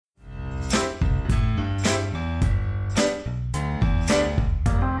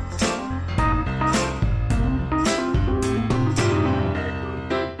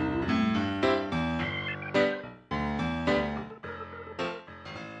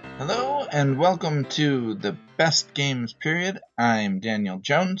Hello and welcome to the Best Games period. I'm Daniel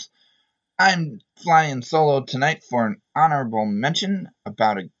Jones. I'm flying solo tonight for an honorable mention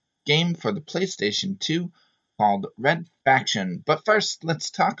about a game for the PlayStation 2 called Red Faction. But first, let's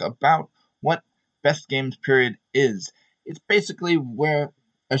talk about what Best Games period is. It's basically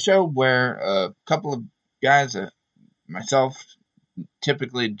a show where a couple of guys, myself,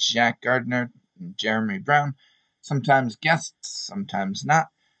 typically Jack Gardner and Jeremy Brown, sometimes guests, sometimes not,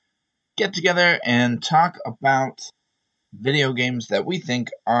 get together and talk about video games that we think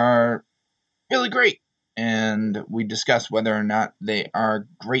are really great. And we discuss whether or not they are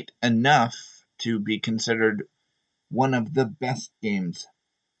great enough to be considered one of the best games,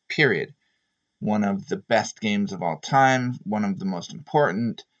 period. One of the best games of all time, one of the most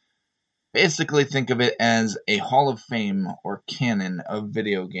important. Basically, think of it as a Hall of Fame or canon of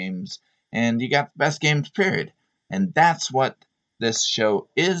video games. And you got the best games, period. And that's what this show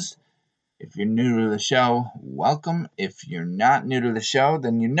is. If you're new to the show, welcome. If you're not new to the show,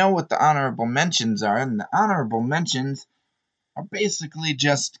 then you know what the honorable mentions are. And the honorable mentions are basically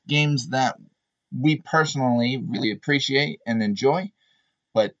just games that we personally really appreciate and enjoy,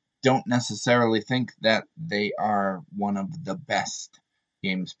 but don't necessarily think that they are one of the best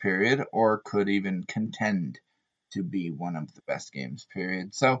games, period, or could even contend to be one of the best games,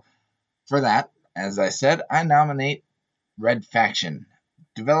 period. So for that, as I said, I nominate Red Faction.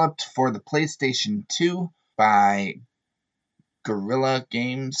 Developed for the PlayStation 2 by Guerrilla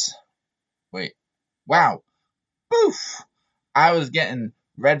Games. Wait, wow. Boof! I was getting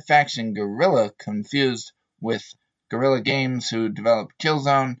Red Faction Guerrilla confused with Guerrilla Games, who developed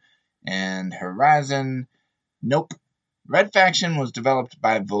Killzone and Horizon. Nope. Red Faction was developed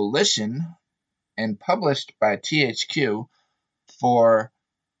by Volition and published by THQ for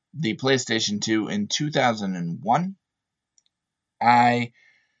the PlayStation 2 in 2001. I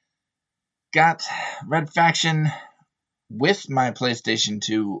got Red Faction with my PlayStation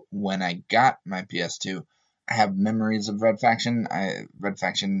 2 when I got my PS2. I have memories of Red Faction. I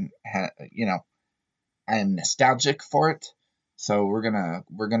am nostalgic for it. So we're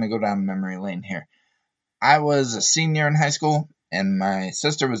gonna go down memory lane here. I was a senior in high school, and my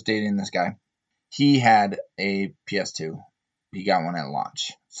sister was dating this guy. He had a PS2. He got one at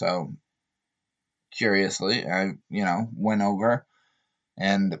launch. So curiously, I went over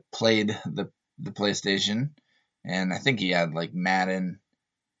and played the PlayStation, and I think he had like Madden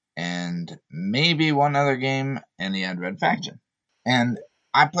and maybe one other game, and he had Red Faction. And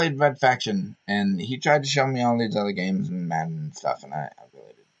I played Red Faction, and he tried to show me all these other games and Madden and stuff, and I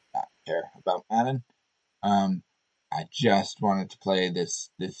really did not care about Madden. I just wanted to play this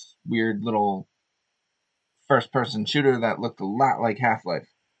weird little first-person shooter that looked a lot like Half-Life,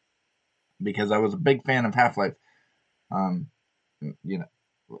 because I was a big fan of Half-Life.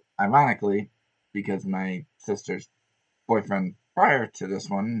 Ironically, because my sister's boyfriend prior to this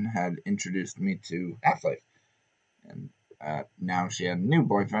one had introduced me to Half-Life. And now she had a new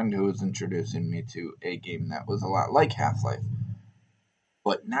boyfriend who was introducing me to a game that was a lot like Half-Life,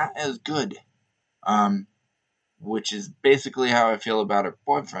 but not as good. Which is basically how I feel about her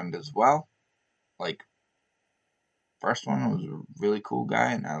boyfriend as well. Like, first one was a really cool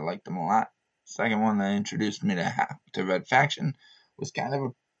guy, and I liked him a lot. Second one that introduced me to Red Faction was kind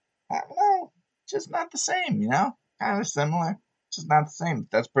of I don't know, just not the same, kind of similar, just not the same.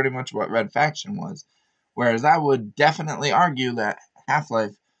 That's pretty much what Red Faction was. Whereas I would definitely argue that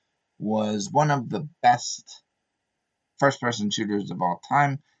Half-Life was one of the best first-person shooters of all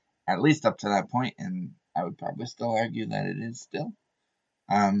time, at least up to that point, and I would probably still argue that it is still.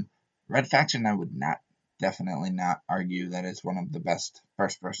 Red Faction, I would definitely not argue that it's one of the best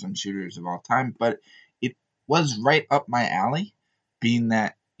first-person shooters of all time, but it was right up my alley, being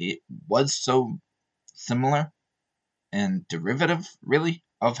that it was so similar and derivative, really,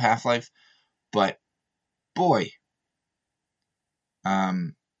 of Half-Life. But boy,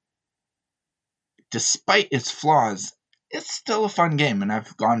 despite its flaws, it's still a fun game, and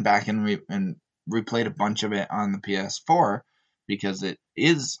I've gone back and replayed a bunch of it on the PS4 because it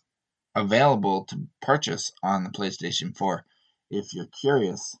is available to purchase on the PlayStation 4 if you're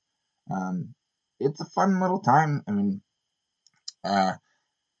curious. It's a fun little time. I mean,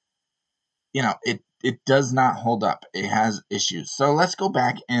 it does not hold up. It has issues. So let's go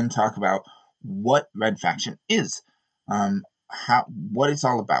back and talk about what Red Faction is. What it's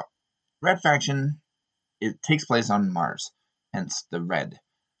all about. Red Faction, it takes place on Mars, hence the red.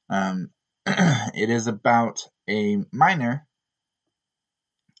 It is about a miner.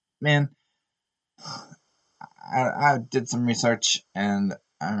 Man, I did some research, and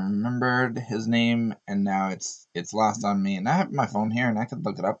I remembered his name, and now it's lost on me. And I have my phone here, and I could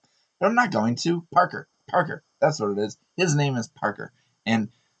look it up, but I'm not going to. Parker. That's what it is. His name is Parker, and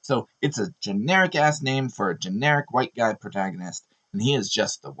so it's a generic ass name for a generic white guy protagonist, and he is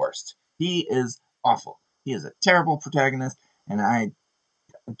just the worst. He is awful. He is a terrible protagonist, and I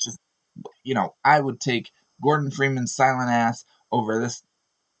just, I would take Gordon Freeman's silent ass over this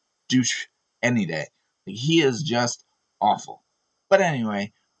douche any day. Like, he is just awful. But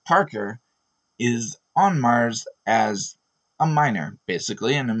anyway, Parker is on Mars as a miner,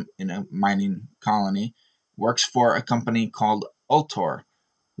 basically, in a mining colony. Works for a company called Ultor,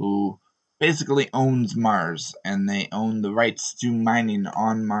 who basically owns Mars, and they own the rights to mining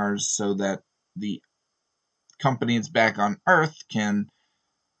on Mars so that the companies back on Earth can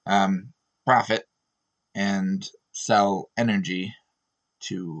profit and sell energy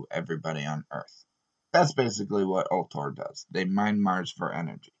to everybody on Earth. That's basically what Ultor does. They mine Mars for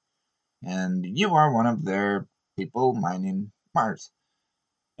energy. And you are one of their people mining Mars.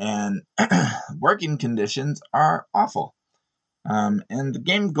 And working conditions are awful. And the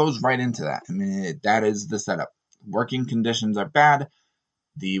game goes right into that. I mean, that is the setup. Working conditions are bad.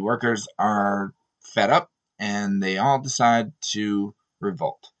 The workers are fed up, and they all decide to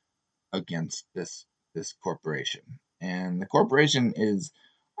revolt against this corporation. And the corporation is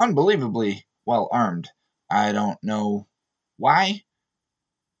unbelievably well armed. I don't know why.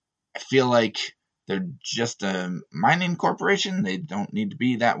 I feel like they're just a mining corporation. They don't need to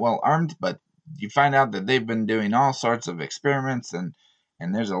be that well armed, but you find out that they've been doing all sorts of experiments, and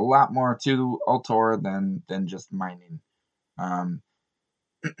there's a lot more to Ultor than just mining. Um,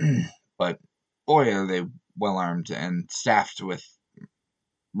 but boy, are they well armed and staffed with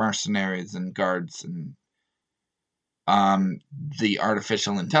mercenaries and guards, and the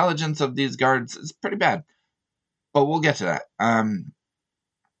artificial intelligence of these guards is pretty bad. But we'll get to that.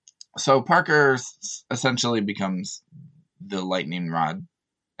 So Parker essentially becomes the lightning rod,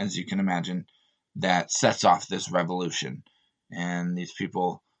 as you can imagine, that sets off this revolution. And these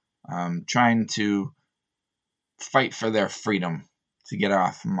people trying to fight for their freedom to get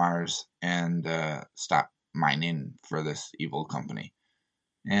off Mars and stop mining for this evil company.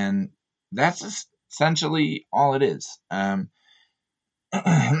 And that's essentially all it is.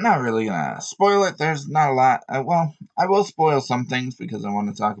 I'm not really gonna spoil it. There's not a lot. Well, I will spoil some things because I want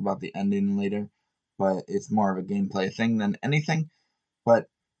to talk about the ending later, but it's more of a gameplay thing than anything. But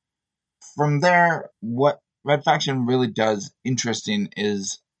from there, what Red Faction really does interesting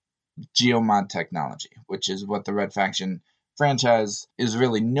is geomod technology, which is what the Red Faction franchise is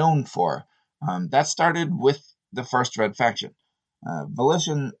really known for. That started with the first Red Faction.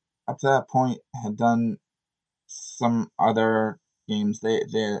 Volition, up to that point, had done some other games.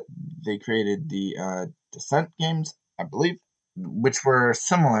 They created the Descent games, I believe, which were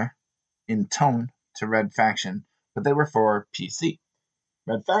similar in tone to Red Faction, but they were for PC.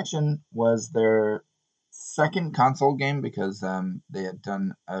 Red Faction was their second console game because they had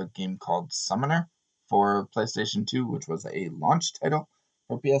done a game called Summoner for PlayStation 2, which was a launch title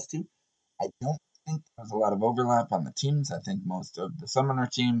for PS2. I don't think there was a lot of overlap on the teams. I think most of the Summoner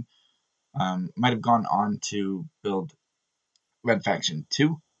team might have gone on to build Red Faction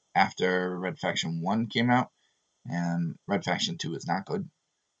 2 after Red Faction 1 came out, and Red Faction 2 is not good.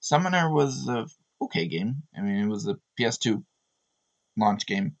 Summoner was a okay game. I mean, it was a PS2 launch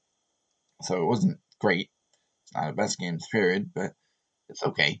game, so it wasn't great. It's not the best games, period, but it's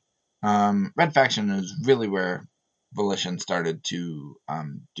okay. Red Faction is really where Volition started to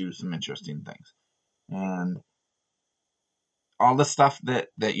do some interesting things. And all the stuff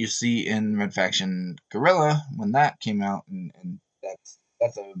that you see in Red Faction Guerrilla when that came out, and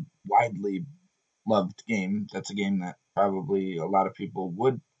that's a widely loved game. That's a game that probably a lot of people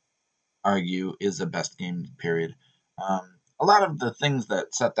would argue is the best game, period. A lot of the things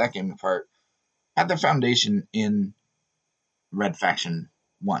that set that game apart had their foundation in Red Faction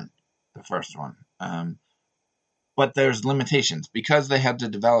 1, the first one. But there's limitations. Because they had to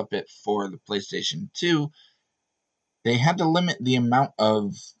develop it for the PlayStation 2, they had to limit the amount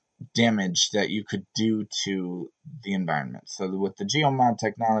of damage that you could do to the environment. So with the geomod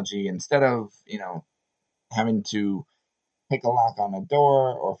technology, instead of, having to pick a lock on a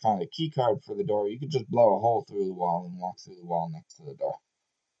door or find a key card for the door, you could just blow a hole through the wall and walk through the wall next to the door.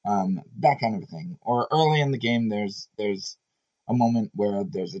 That kind of thing. Or early in the game, there's a moment where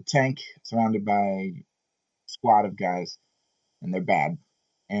there's a tank surrounded by a squad of guys, and they're bad,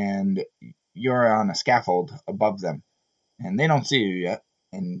 and you're on a scaffold above them, and they don't see you yet,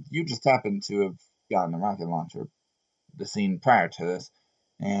 and you just happen to have gotten a rocket launcher the scene prior to this,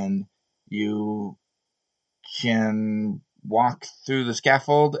 and you can walk through the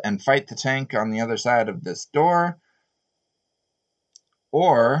scaffold and fight the tank on the other side of this door,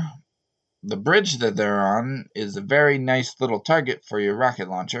 or the bridge that they're on is a very nice little target for your rocket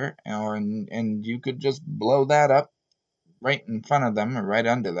launcher, and you could just blow that up right in front of them or right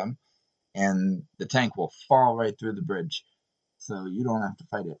under them, and the tank will fall right through the bridge, so you don't have to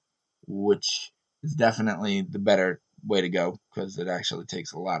fight it, which is definitely the better way to go because it actually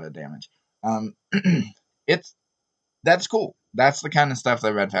takes a lot of damage. It's That's cool. That's the kind of stuff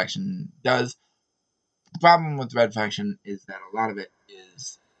that Red Faction does. The problem with Red Faction is that a lot of it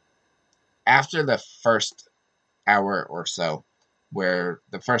is after the first hour or so, where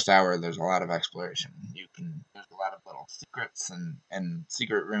the first hour there's a lot of exploration. There's a lot of little secrets and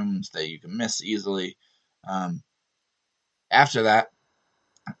secret rooms that you can miss easily. After that,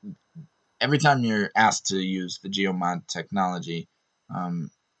 every time you're asked to use the geomod technology,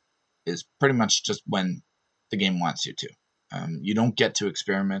 is pretty much just when the game wants you to. You don't get to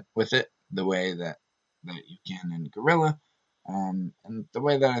experiment with it the way that you can in Guerrilla, and the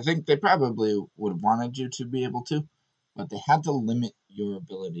way that I think they probably would have wanted you to be able to, but they had to limit your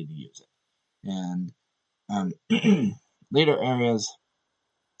ability to use it. And later areas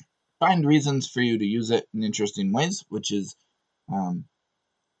find reasons for you to use it in interesting ways, which is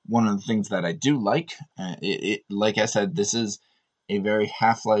one of the things that I do like. Like I said, this is a very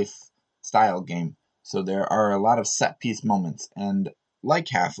Half-Life style game, so there are a lot of set piece moments, and like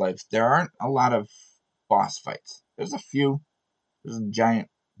Half-Life, there aren't a lot of boss fights. There's a few. There's a giant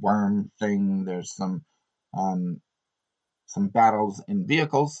worm thing. There's some battles in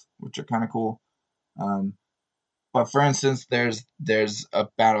vehicles, which are kind of cool. But for instance, there's a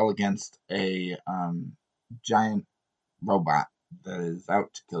battle against a giant robot that is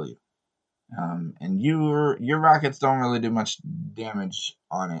out to kill you. And your rockets don't really do much damage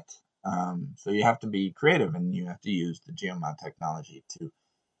on it. So you have to be creative and you have to use the geomod technology to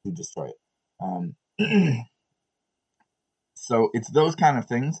destroy it. So it's those kind of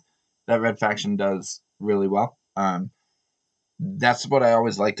things that Red Faction does really well. That's what I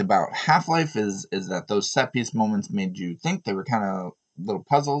always liked about Half-Life is that those set piece moments made you think. They were kind of little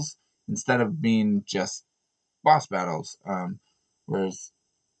puzzles instead of being just boss battles. Whereas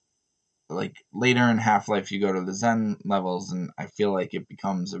like later in Half-Life, you go to the Zen levels, and I feel like it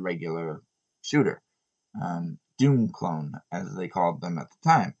becomes a regular shooter, Doom clone as they called them at the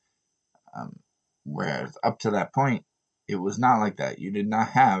time. Whereas up to that point, it was not like that. You did not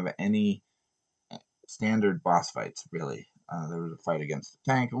have any standard boss fights really. There was a fight against the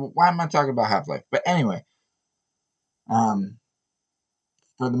tank. Why am I talking about Half-Life? But anyway,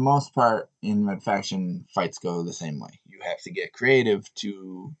 for the most part, in Red Faction, fights go the same way. You have to get creative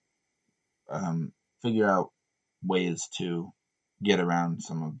to figure out ways to get around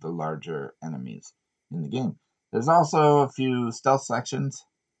some of the larger enemies in the game. There's also a few stealth sections,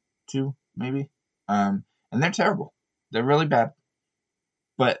 too, maybe. And they're terrible. They're really bad.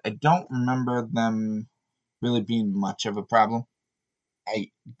 But I don't remember them really being much of a problem. I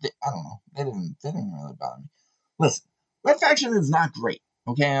don't know. They didn't really bother me. Listen, Red Faction is not great.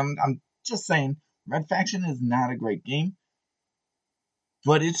 Okay, I'm just saying, Red Faction is not a great game,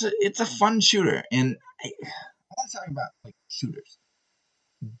 but it's a fun shooter, and I want to talk about like shooters.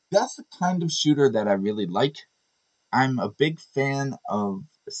 That's the kind of shooter that I really like. I'm a big fan of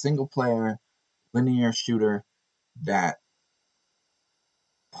a single player linear shooter that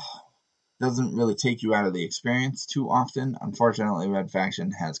doesn't really take you out of the experience too often. Unfortunately, Red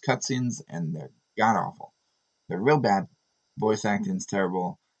Faction has cutscenes and they're god awful. They're real bad. Voice acting's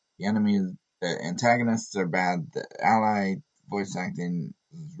terrible. The antagonists are bad. The ally voice acting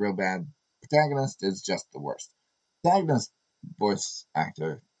is real bad. Protagonist is just the worst. Protagonist voice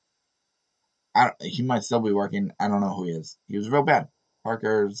actor, he might still be working. I don't know who he is. He was real bad.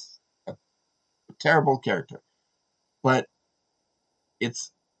 Parker's a terrible character, but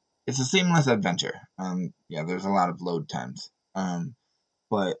it's a seamless adventure. Yeah, there's a lot of load times.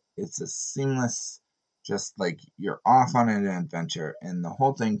 But it's a seamless, just like you're off on an adventure, and the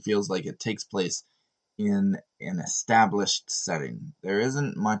whole thing feels like it takes place in an established setting. There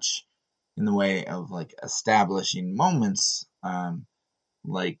isn't much in the way of like establishing moments,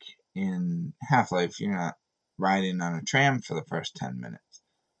 like in Half-Life. You're not riding on a tram for the first 10 minutes,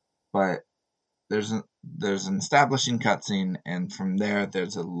 but there's an establishing cutscene, and from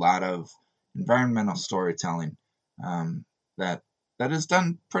there's a lot of environmental storytelling that is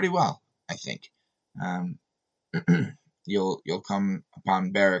done pretty well, I think. You'll come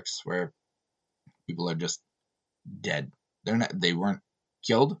upon barracks where people are just dead. They weren't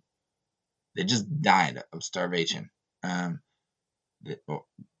killed. They just died of starvation.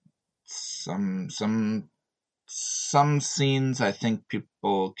 Some some scenes, I think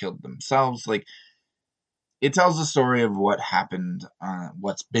people killed themselves. Like, it tells the story of what happened,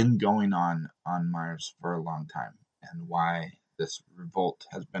 what's been going on Mars for a long time, and why this revolt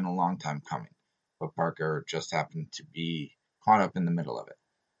has been a long time coming. But Parker just happened to be caught up in the middle of it,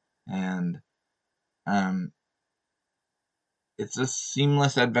 and um, it's a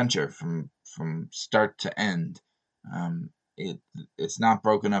seamless adventure from start to end. It's not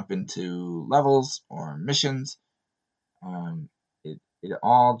broken up into levels or missions. It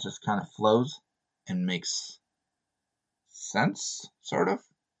all just kind of flows and makes sense, sort of.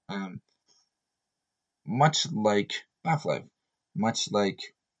 Um, much like Half-Life, much like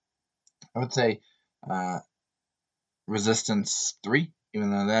I would say uh, Resistance 3, even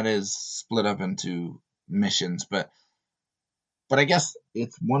though that is split up into missions, but I guess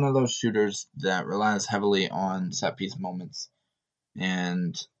it's one of those shooters that relies heavily on set piece moments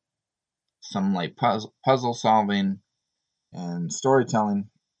and some like puzzle solving and storytelling.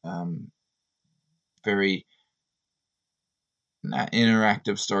 Very not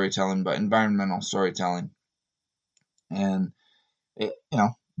interactive storytelling, but environmental storytelling. And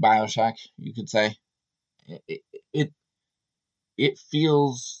Bioshock, you could say, it it, it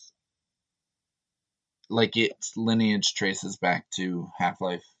feels like its lineage traces back to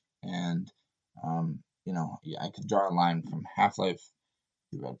Half-Life, and I could draw a line from Half-Life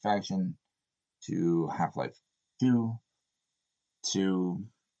to Red Faction to Half-Life 2 to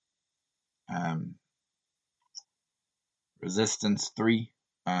um, Resistance 3.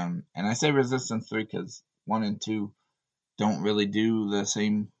 And I say Resistance 3 because 1 and 2 don't really do the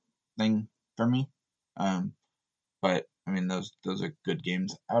same thing for me. But I mean, those are good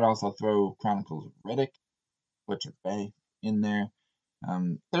games. I would also throw Chronicles of Riddick, Butcher Bay in there.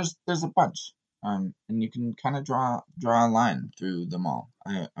 There's a bunch, and you can kind of draw a line through them all.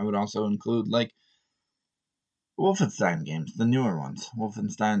 I would also include like Wolfenstein games, the newer ones.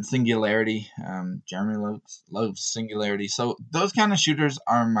 Wolfenstein Singularity. Jeremy loves Singularity. So those kind of shooters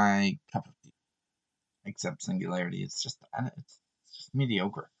are my cup of tea. Except Singularity, it's just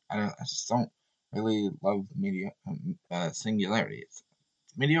mediocre. I just don't really love Singularity. It's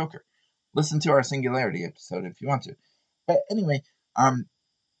mediocre. Listen to our Singularity episode if you want to. But anyway,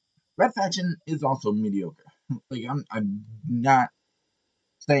 Red Faction is also mediocre. Like I'm not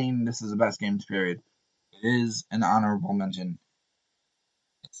saying this is the best games period. It is an honorable mention.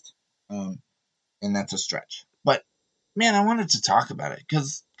 Um, and that's a stretch. But man, I wanted to talk about it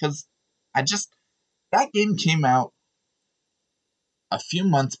because I just that game came out a few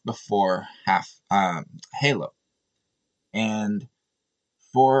months before Halo, and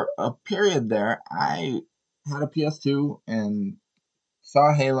for a period there, I had a PS2 and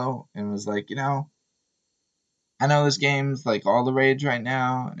saw Halo and was like, I know this game's like all the rage right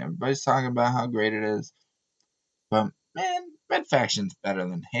now, and everybody's talking about how great it is, but man, Red Faction's better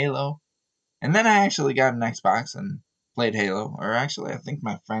than Halo. And then I actually got an Xbox and played Halo. Or actually, I think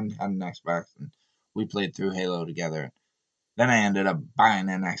my friend had an Xbox and we played through Halo together. Then I ended up buying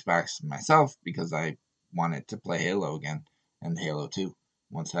an Xbox myself because I wanted to play Halo again and Halo 2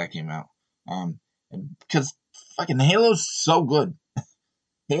 once that came out. Because fucking Halo's so good.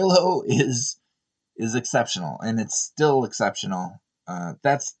 Halo is exceptional and it's still exceptional.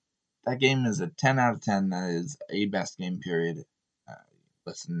 That game is a 10 out of 10. That is a best game period.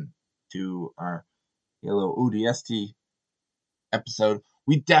 Listen to our Halo ODST episode.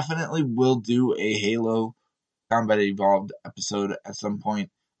 We definitely will do a Halo Combat Evolved episode at some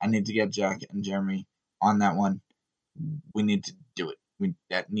point. I need to get Jack and Jeremy on that one. We need to do it.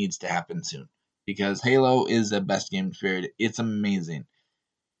 That needs to happen soon because Halo is the best game period. It's amazing.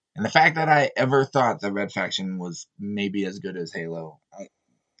 And the fact that I ever thought that Red Faction was maybe as good as Halo,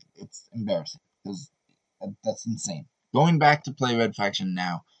 it's embarrassing because that's insane. Going back to play Red Faction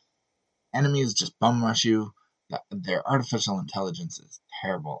now, enemies just bum rush you. Their artificial intelligence is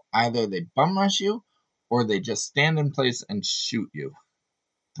terrible. Either they bum rush you, or they just stand in place and shoot you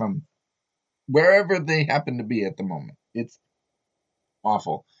from wherever they happen to be at the moment. It's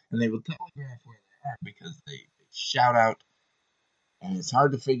awful. And they will telegraph where they are because they shout out, and it's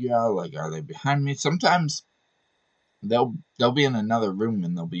hard to figure out, like, are they behind me? Sometimes they'll be in another room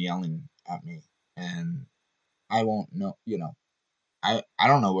and they'll be yelling at me, and I won't know, I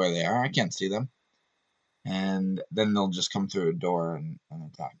don't know where they are. I can't see them. And then they'll just come through a door and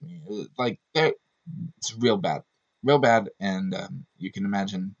attack me. Like, it's real bad, and you can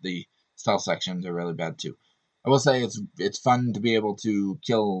imagine the stealth sections are really bad too. I will say it's fun to be able to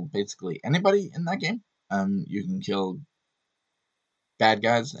kill basically anybody in that game. You can kill bad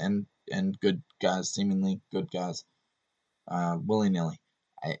guys and good guys, seemingly good guys, willy nilly.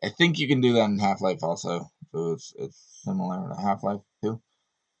 I think you can do that in Half-Life also so it's similar to Half-Life 2,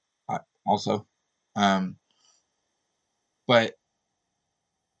 also. Um, but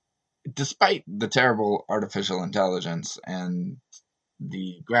despite the terrible artificial intelligence and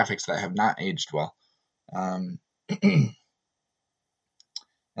the graphics that have not aged well, um, and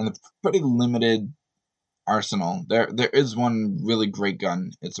the pretty limited arsenal, there is one really great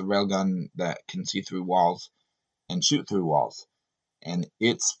gun. It's a railgun that can see through walls and shoot through walls, and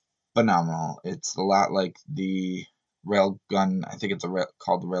it's phenomenal. It's a lot like the railgun. I think it's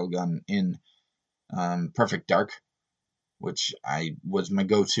called the railgun in Perfect Dark, which I was my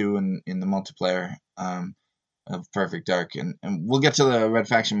go-to in the multiplayer of Perfect Dark, and we'll get to the Red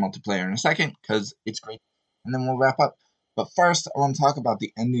Faction multiplayer in a second because it's great, and then we'll wrap up. But first, I want to talk about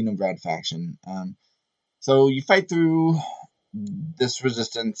the ending of Red Faction. So you fight through this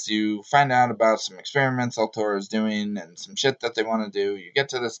resistance, you find out about some experiments Altor is doing and some shit that they want to do. You get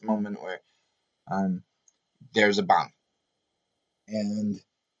to this moment where there's a bomb, and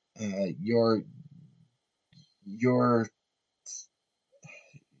you're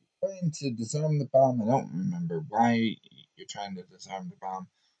trying to disarm the bomb. I don't remember why you're trying to disarm the bomb.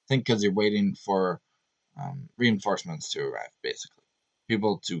 I think because you're waiting for reinforcements to arrive, basically.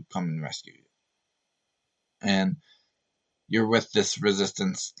 People to come and rescue you. And you're with this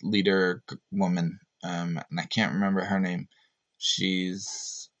resistance leader woman, and I can't remember her name.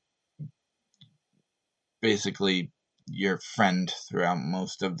 She's basically your friend throughout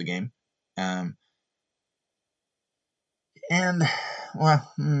most of the game. And, well,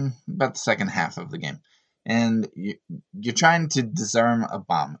 about the second half of the game. And you're trying to disarm a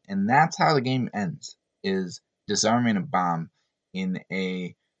bomb, and that's how the game ends, is disarming a bomb in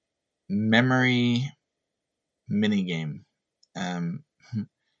a memory minigame. And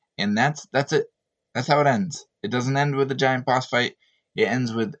that's it. That's how it ends. It doesn't end with a giant boss fight. It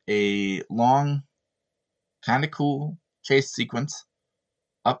ends with a long, kind of cool chase sequence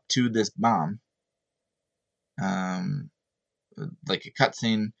up to this bomb. Like a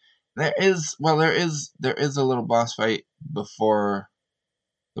cutscene. There is a little boss fight before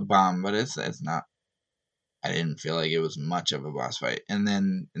the bomb, but it's not. I didn't feel like it was much of a boss fight. And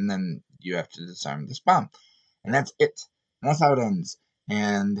then you have to disarm this bomb, and that's it. And that's how it ends.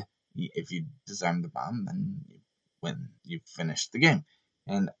 And if you disarm the bomb, then you win. You finish the game.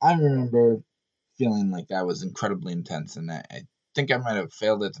 And I remember feeling like that was incredibly intense, and I think I might have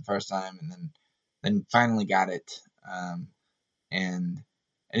failed it the first time, and then finally got it. And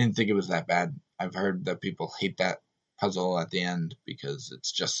I didn't think it was that bad. I've heard that people hate that puzzle at the end because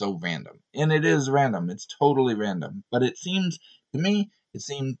it's just so random. And it is random. It's totally random. But it seemed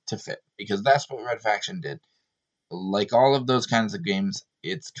to fit because that's what Red Faction did. Like all of those kinds of games,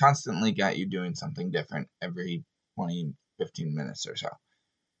 it's constantly got you doing something different every 20, 15 minutes or so.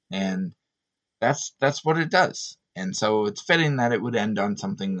 And that's what it does. And so it's fitting that it would end on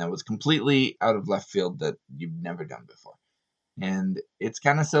something that was completely out of left field that you've never done before. And it's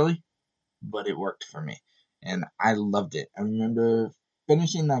kind of silly, but it worked for me. And I loved it. I remember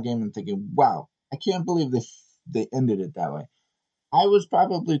finishing that game and thinking, wow, I can't believe they ended it that way. I was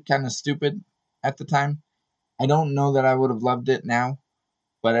probably kind of stupid at the time. I don't know that I would have loved it now,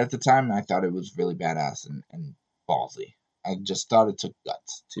 but at the time I thought it was really badass and ballsy. I just thought it took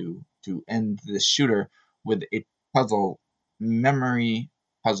guts to end this shooter with a memory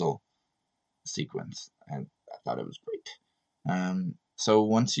puzzle sequence. And I thought it was great. So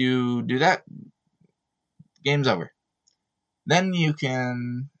once you do that, game's over. Then you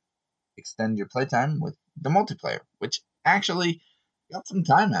can extend your playtime with the multiplayer, which actually got some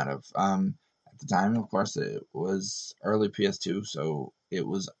time out of. At the time, of course, it was early PS2, so it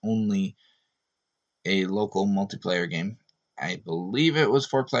was only a local multiplayer game. I believe it was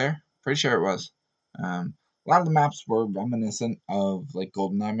 4-player. Pretty sure it was. A lot of the maps were reminiscent of like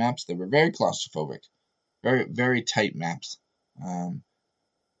GoldenEye maps. They were very claustrophobic, very very tight maps.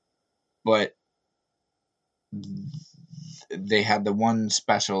 But they had the one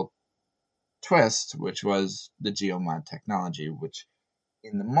special twist, which was the geomod technology, which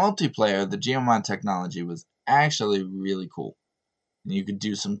in the multiplayer, the geomod technology was actually really cool. And you could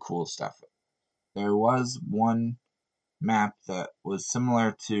do some cool stuff. There was one map that was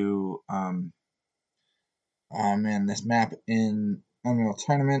similar to, this map in Unreal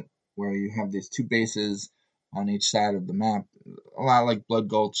Tournament, where you have these two bases on each side of the map, a lot like Blood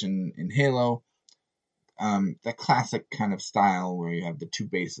Gulch in Halo. The classic kind of style where you have the two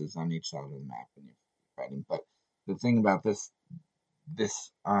bases on each side of the map and you're fighting. But the thing about this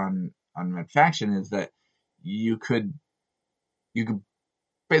on Red Faction is that you could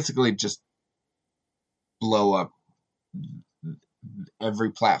basically just blow up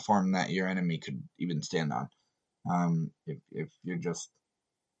every platform that your enemy could even stand on. If you're just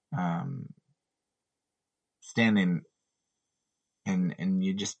standing and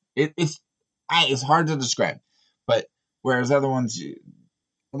you just it's hard to describe, but whereas other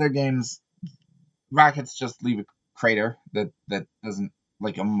games, rockets just leave a crater that doesn't,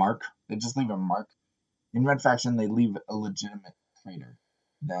 like a mark. They just leave a mark. In Red Faction, they leave a legitimate crater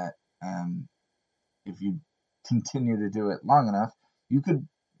that, if you continue to do it long enough, you could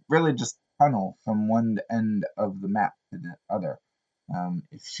really just tunnel from one end of the map to the other,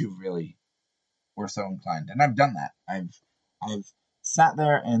 if you really were so inclined. And I've done that. I've sat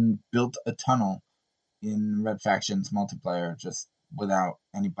there and built a tunnel in Red Faction's multiplayer just without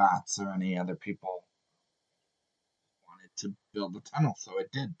any bots or any other people wanted to build a tunnel, so I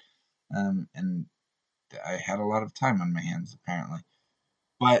did. And I had a lot of time on my hands apparently.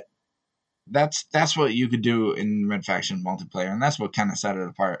 But that's what you could do in Red Faction multiplayer, and that's what kind of set it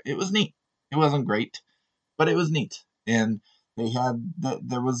apart. It was neat. It wasn't great, but it was neat. And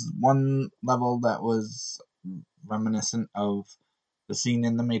there was one level that was reminiscent of the scene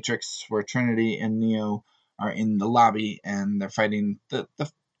in The Matrix where Trinity and Neo are in the lobby and they're fighting the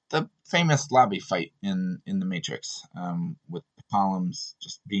famous lobby fight in The Matrix, with the columns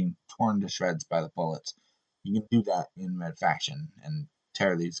just being torn to shreds by the bullets. You can do that in Red Faction and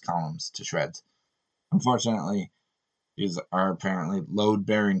tear these columns to shreds. Unfortunately, these are apparently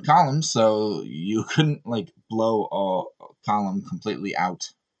load-bearing columns, so you couldn't blow a column completely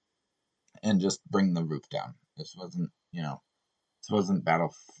out and just bring the roof down. This wasn't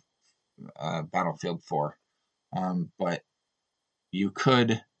Battlefield 4, but you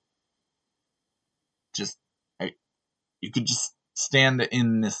could just stand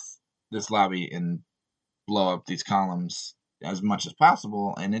in this lobby and blow up these columns as much as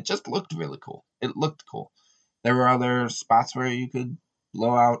possible, and it just looked really cool. It looked cool. There were other spots where you could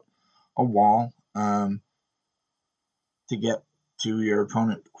blow out a wall, to get to your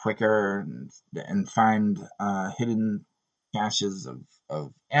opponent quicker and find hidden caches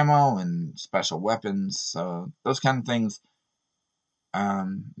of ammo and special weapons. So those kind of things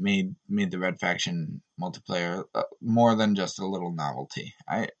made the Red Faction multiplayer more than just a little novelty.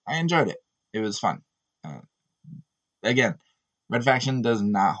 I enjoyed it. It was fun. Again, Red Faction does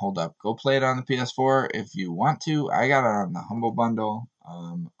not hold up. Go play it on the PS4 if you want to. I got it on the Humble Bundle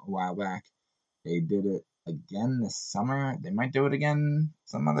a while back. They did it again this summer. They might do it again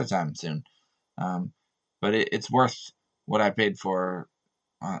some other time soon. But it's worth what I paid for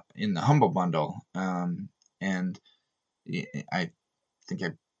in the Humble Bundle. And I think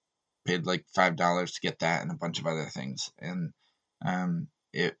I paid like $5 to get that and a bunch of other things. And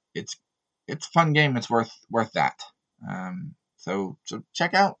it's a fun game. It's worth that. So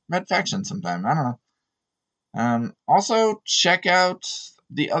check out Red Faction sometime. I don't know. Also check out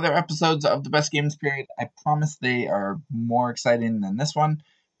the other episodes of the Best Games Period. I promise they are more exciting than this one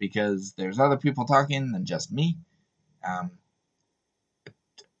because there's other people talking than just me.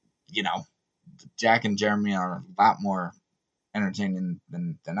 Jack and Jeremy are a lot more entertaining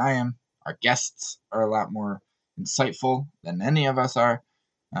than I am. Our guests are a lot more insightful than any of us are.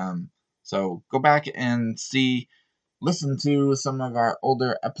 So go back and listen to some of our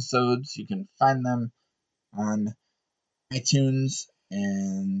older episodes. You can find them on iTunes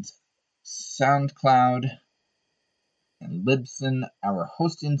and SoundCloud and Libsyn, our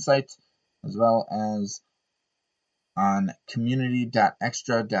hosting site, as well as on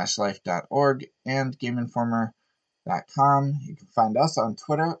community.extra-life.org and GameInformer.com. You can find us on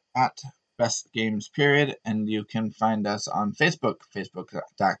Twitter at bestgamesperiod, and you can find us on Facebook,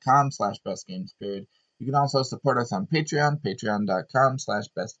 facebook.com/bestgamesperiod. You can also support us on Patreon,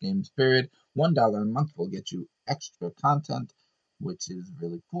 patreon.com/bestgamesperiod. $1 a month will get you extra content, which is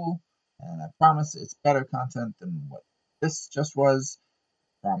really cool, and I promise it's better content than what this just was.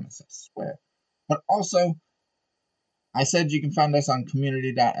 Promise, I swear. But also, I said you can find us on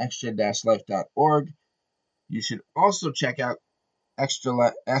community.extra-life.org. You should also check out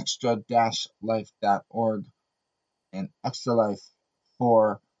extra-life.org and Extra Life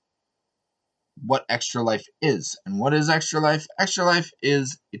for what Extra Life is. And what is Extra Life? Extra Life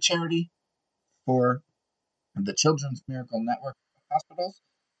is a charity for the Children's Miracle Network of Hospitals,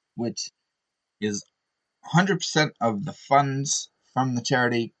 which is 100% of the funds from the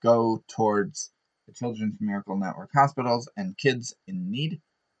charity go towards the Children's Miracle Network hospitals and kids in need,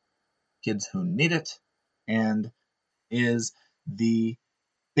 kids who need it, and is the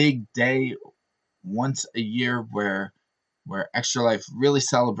big day once a year where Extra Life really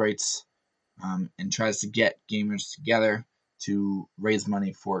celebrates and tries to get gamers together to raise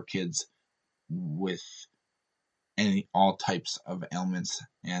money for kids with all types of ailments.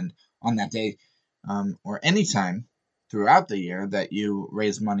 And on that day, or any time throughout the year that you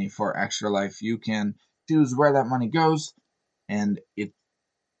raise money for Extra Life, you can choose where that money goes, and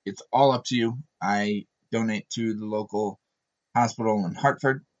it's all up to you. I donate to the local hospital in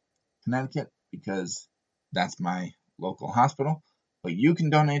Hartford, Connecticut, because that's my local hospital. But you can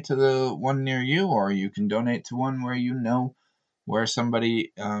donate to the one near you, or you can donate to one where you know where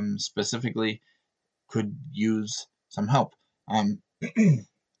somebody specifically could use some help.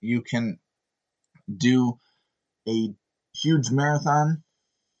 You can do a huge marathon,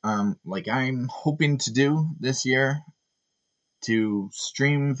 like I'm hoping to do this year, to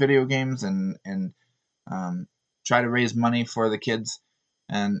stream video games and try to raise money for the kids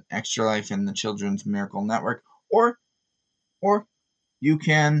and Extra Life and the Children's Miracle Network, or you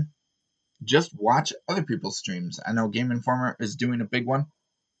can just watch other people's streams. I know Game Informer is doing a big one.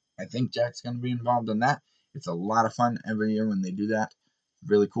 I think Jack's going to be involved in that. It's a lot of fun every year when they do that.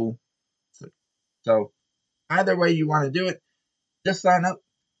 It's really cool. So either way you want to do it, just sign up.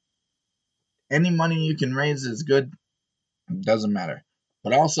 Any money you can raise is good. It doesn't matter.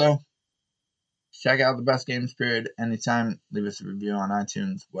 But also, check out the Best Games Period anytime. Leave us a review on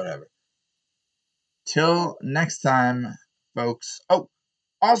iTunes, whatever. Till next time, folks. Oh,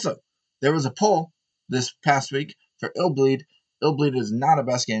 also, there was a poll this past week for Illbleed. Illbleed is not a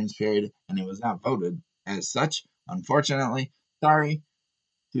Best Games Period, and it was not voted as such, unfortunately. Sorry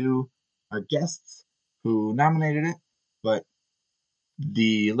to our guests who nominated it, but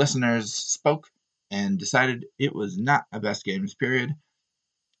the listeners spoke and decided it was not a Best Games Period,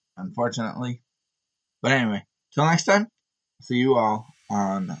 unfortunately. But anyway, till next time, see you all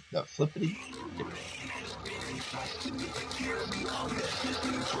on the flippity dip.